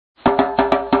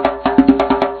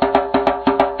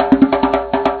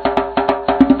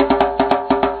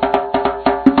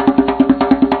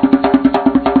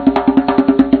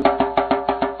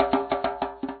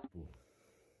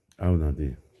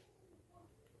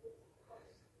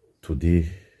Today,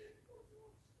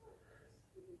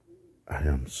 I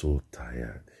am so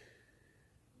tired.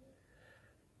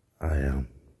 I am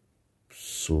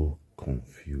so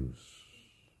confused.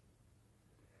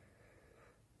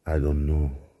 I don't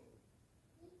know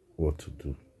what to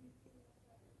do.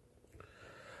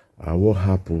 What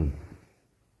happened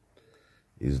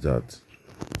is that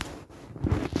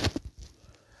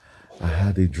I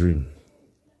had a dream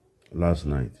last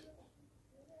night.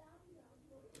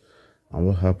 And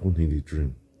what happened in the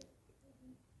dream?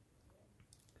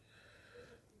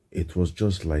 It was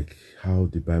just like how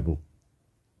the Bible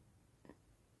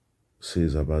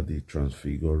says about the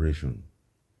transfiguration.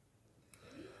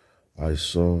 I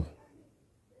saw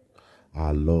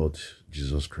our Lord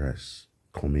Jesus Christ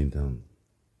coming down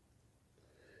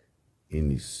in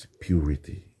his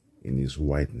purity, in his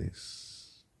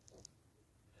whiteness.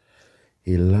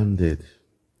 He landed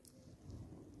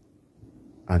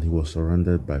and he was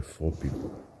surrounded by 4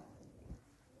 people.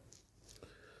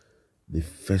 The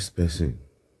first person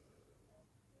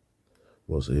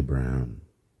was Abraham.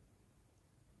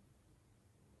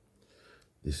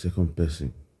 The second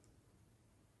person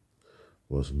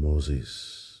was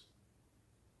Moses.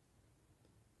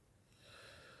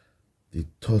 The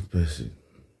third person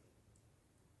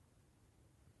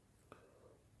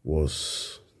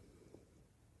was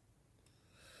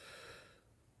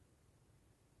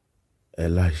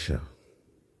Elijah.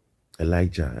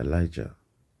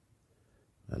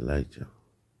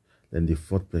 Then the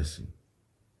fourth person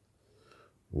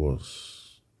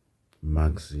was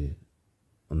Maxi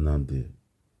Nnandi,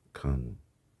 kanu.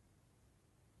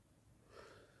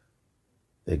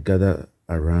 They gathered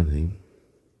around him.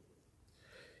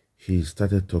 He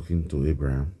started talking to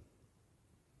Abraham.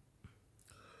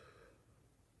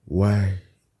 While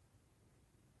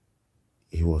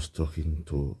he was talking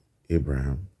to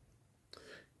Abraham,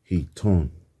 he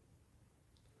turned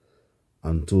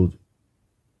and told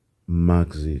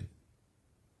Maxi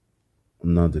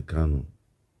Nnandi, kanu,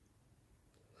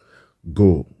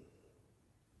 go,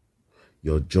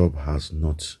 your job has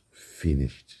not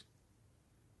finished.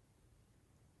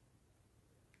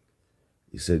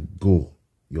 He said, go,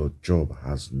 your job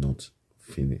has not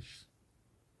finished.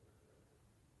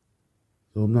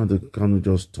 So now the kanu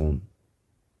just turned,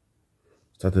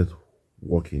 started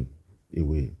walking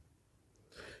away.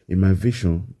 In my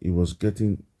vision, it was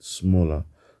getting smaller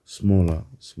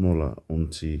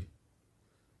until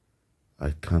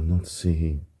I cannot see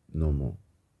him no more.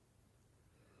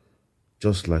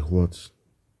 Just like what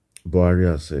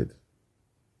Boaria said,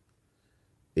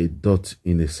 a dot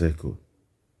in a circle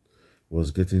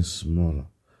was getting smaller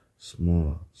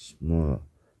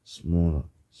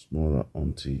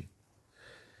until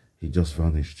he just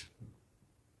vanished.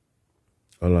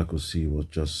 All I could see was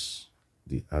just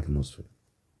the atmosphere.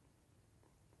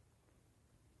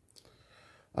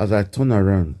 As I turned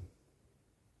around,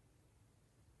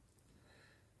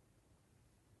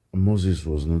 Moses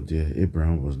was not there,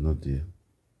 Abraham was not there,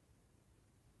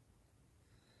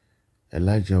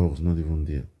 Elijah was not even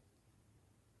there.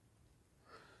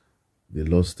 The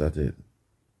Lord started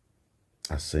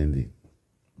ascending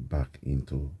back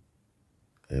into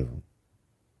heaven.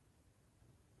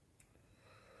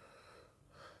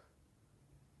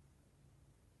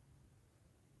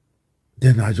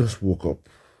 Then I just woke up.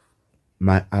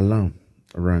 My alarm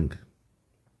rang.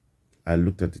 I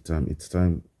looked at the time. It's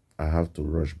time I have to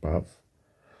rush bath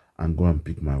and go and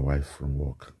pick my wife from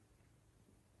work.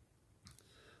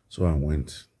 So I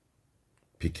went,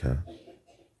 pick her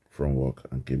from work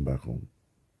and came back home.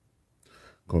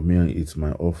 Come here, it's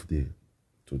my off day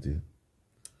today.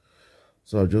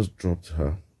 So I just dropped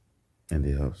her in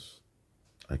the house.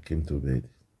 I came to bed,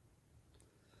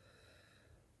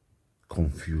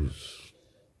 confused.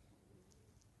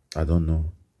 I don't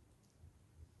know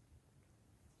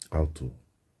how to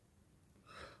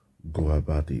go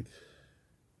about it.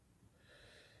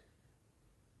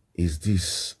 Is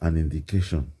this an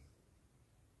indication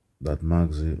that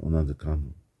Maxi Nnandi,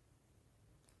 kanu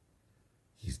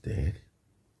is dead?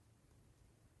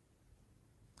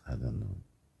 I don't know.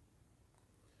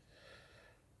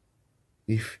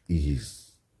 If he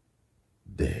is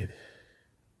dead,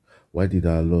 why did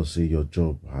our Lord say your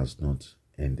job has not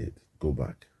ended? Go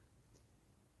back.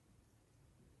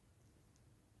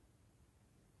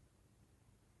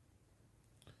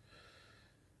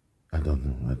 I don't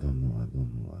know.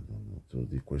 So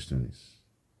the question is,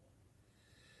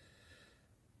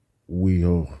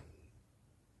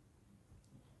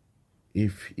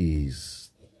 if he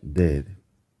is dead,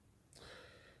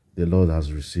 the Lord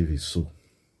has received his soul.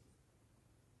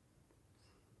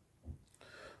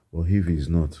 But if he is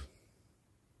not,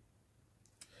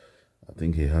 I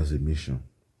think he has a mission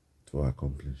to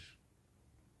accomplish.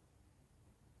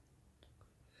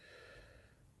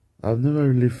 I've never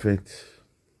really felt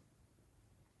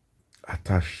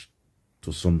attached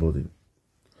to somebody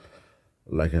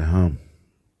like I am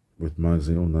with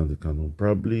Maxi Nnandi Kanu,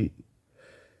 probably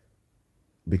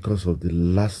because of the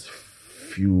last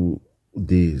few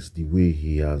days, the way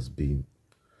he has been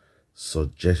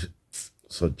subjected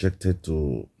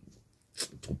to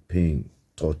pain,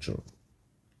 torture.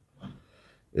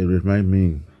 It reminds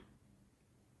me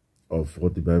of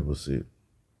what the Bible said,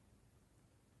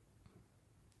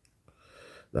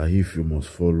 that if you must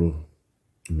follow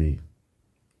me,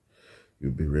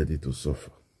 you'll be ready to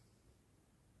suffer.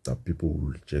 That people will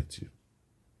reject you.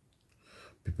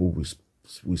 People will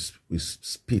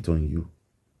spit on you,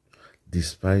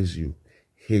 despise you,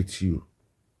 hate you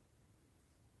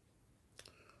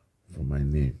for my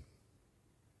name.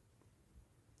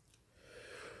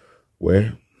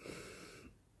 Well,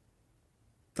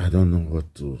 I don't know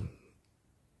what to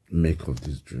make of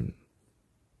this dream.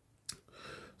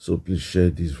 So please share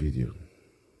this video.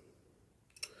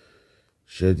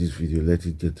 Share this video. Let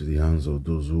it get to the hands of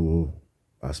those who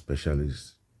are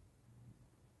specialists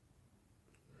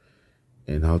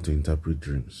in how to interpret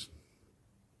dreams.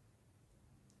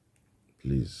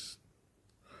 Please.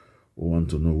 We want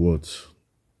to know what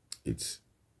it's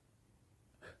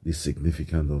the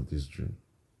significance of this dream.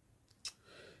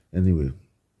 Anyway,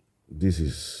 this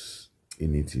is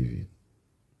Ini TV.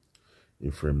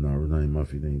 Ephraim Naruna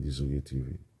Imafide in this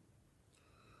TV.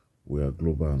 We are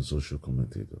global and social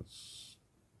commentators.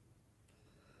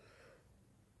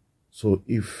 So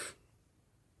if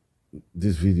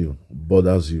this video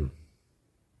bothers you,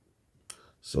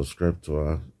 subscribe to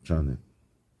our channel.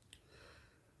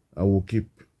 I will keep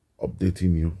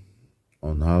updating you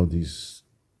on how this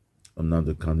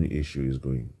another kanu issue is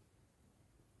going.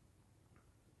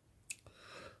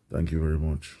 Thank you very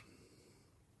much.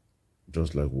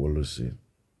 Just like Wallace said,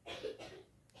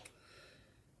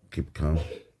 keep calm,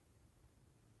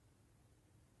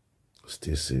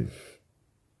 stay safe,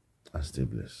 and stay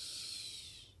blessed.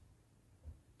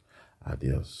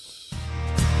 Adios.